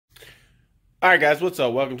Alright guys, what's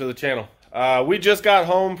up? Welcome to the channel. We just got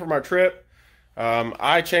home from our trip.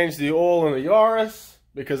 I changed the oil in the Yaris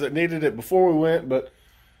because it needed it before we went, but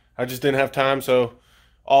I just didn't have time, so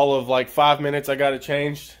all of like 5 minutes I got it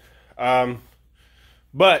changed. But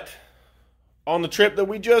on the trip that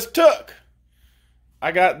we just took,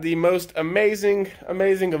 I got the most amazing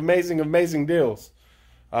deals.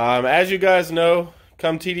 As you guys know,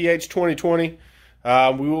 come TDH 2020,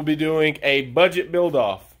 we will be doing a budget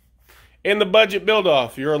build-off. In the budget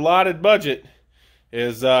build-off, your allotted budget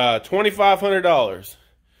is $2,500.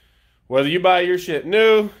 Whether you buy your shit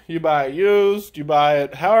new, you buy it used, you buy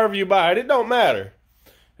it however you buy it, it don't matter.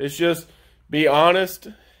 It's just be honest,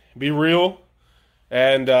 be real,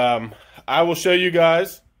 and I will show you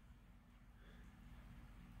guys.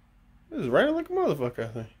 This is raining like a motherfucker, I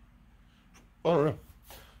think. I don't know.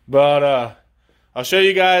 But I'll show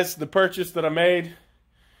you guys the purchase that I made.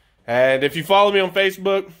 And if you follow me on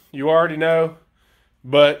Facebook, you already know.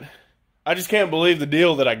 But I just can't believe the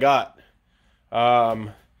deal that I got. I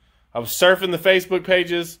was surfing the Facebook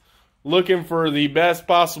pages, looking for the best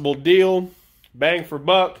possible deal, bang for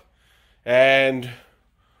buck. And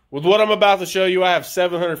with what I'm about to show you, I have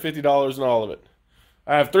 $750 in all of it.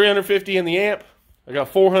 I have $350 in the amp. I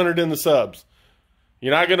got $400 in the subs.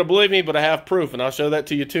 You're not going to believe me, but I have proof, and I'll show that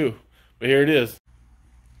to you too. But here it is.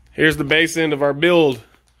 Here's the base end of our build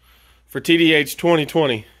for TDH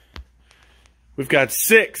 2020. We've got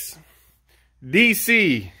 6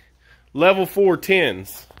 DC level 4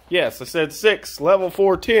 10s. Yes, I said 6 level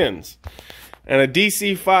 4 10s. And a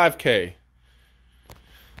DC 5K.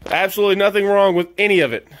 Absolutely nothing wrong with any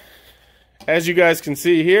of it. As you guys can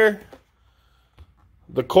see here,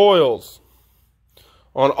 the coils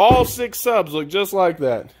on all 6 subs look just like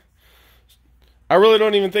that. I really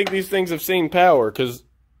don't even think these things have seen power, because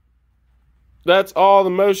that's all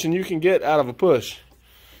the motion you can get out of a push.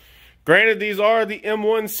 Granted, these are the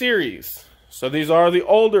M1 series, so these are the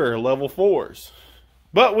older level 4s.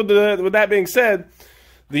 But with that being said,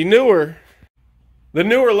 the newer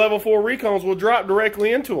level 4 recons will drop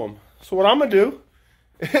directly into them. So what I'm going to do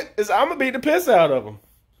is I'm going to beat the piss out of them.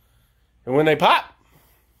 And when they pop,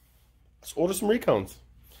 let's order some recons.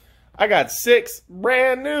 I got 6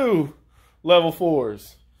 brand new level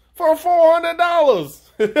 4s for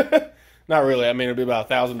 $400. Not really. I mean, it'll be about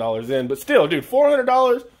 $1,000 in. But still, dude,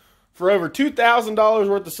 $400 for over $2,000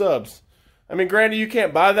 worth of subs. I mean, granted, you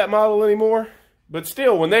can't buy that model anymore. But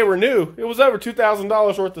still, when they were new, it was over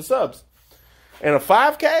 $2,000 worth of subs. And a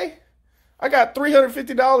 5K, I got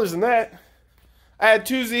 $350 in that. I had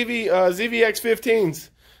 2 ZVX 15s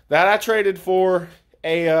that I traded for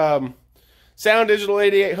a Sound Digital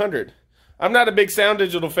 8800. I'm not a big Sound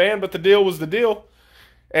Digital fan, but the deal was the deal.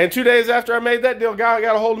 And 2 days after I made that deal, guy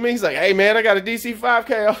got a hold of me. He's like, hey, man, I got a DC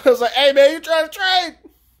 5K. I was like, hey, man, you trying to trade?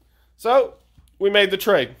 So we made the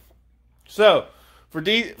trade. So for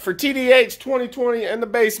TDH 2020 and the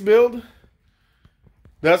base build,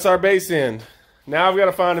 that's our base end. Now I've got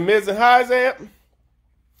to find a mids and highs amp.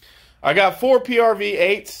 I got 4 PRV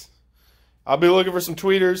 8s. I'll be looking for some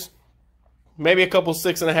tweeters. Maybe a couple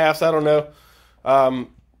 6.5s, I don't know.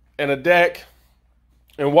 And a deck.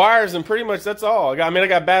 And wires, and pretty much that's all. I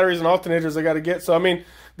got batteries and alternators I got to get. So, I mean,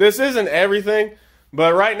 this isn't everything.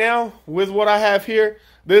 But right now, with what I have here,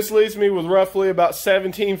 this leaves me with roughly about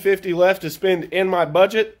 $1,750 left to spend in my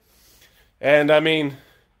budget. And, I mean,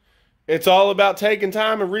 it's all about taking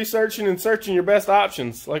time and researching and searching your best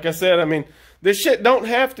options. Like I said, I mean, this shit don't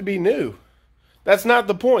have to be new. That's not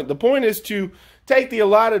the point. The point is to take the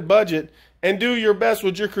allotted budget and do your best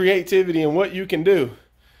with your creativity and what you can do.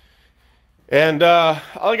 And all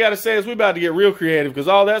I got to say is we're about to get real creative, because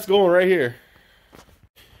all that's going right here.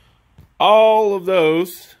 All of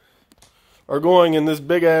those are going in this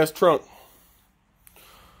big-ass trunk.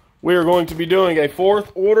 We are going to be doing a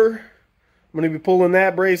 4th order. I'm going to be pulling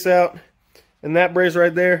that brace out and that brace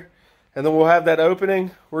right there. And then we'll have that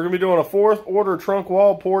opening. We're going to be doing a 4th order trunk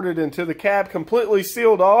wall ported into the cab, completely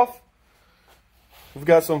sealed off. We've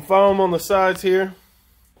got some foam on the sides here.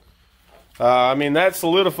 I mean, that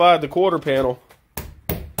solidified the quarter panel.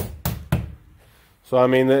 So, I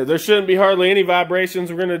mean, there shouldn't be hardly any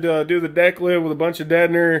vibrations. We're going to do the deck lid with a bunch of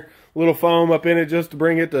deadener, little foam up in it just to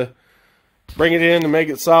bring it in to make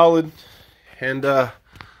it solid. And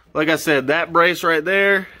like I said, that brace right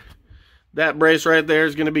there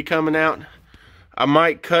is going to be coming out. I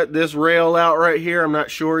might cut this rail out right here. I'm not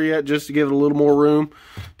sure yet, just to give it a little more room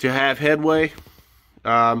to have headway.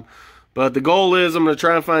 But the goal is I'm going to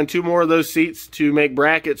try and find 2 more of those seats to make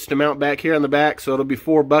brackets to mount back here on the back. So it'll be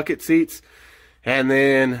 4 bucket seats. And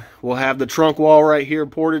then we'll have the trunk wall right here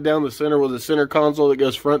ported down the center with a center console that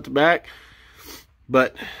goes front to back.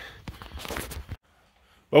 But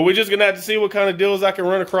But we're just going to have to see what kind of deals I can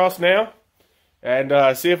run across now.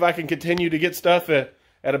 And see if I can continue to get stuff at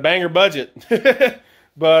a banger budget.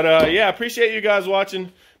 But yeah, appreciate you guys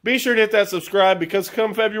watching. Be sure to hit that subscribe, because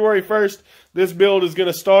come February 1st, this build is going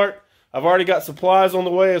to start. I've already got supplies on the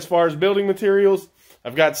way as far as building materials.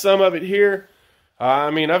 I've got some of it here. I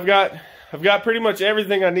mean, I've got pretty much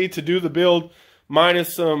everything I need to do the build,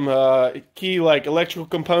 minus some key like electrical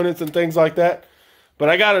components and things like that. But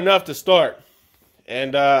I got enough to start.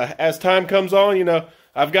 And as time comes on, you know,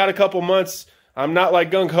 I've got a couple months. I'm not like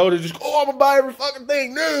gung-ho to just, oh, I'm going to buy every fucking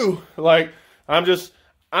thing new. Like,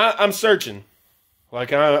 I'm searching.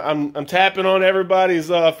 Like, I'm tapping on everybody's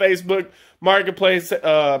Facebook Marketplace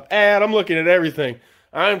ad. I'm looking at everything.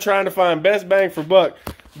 I'm trying to find best bang for buck,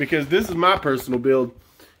 because this is my personal build.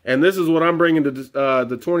 And this is what I'm bringing to the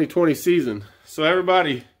 2020 season. So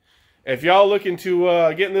everybody, if y'all looking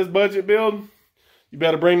to get in this budget build, you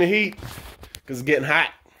better bring the heat, because it's getting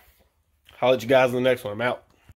hot. I'll let you guys in the next one. I'm out.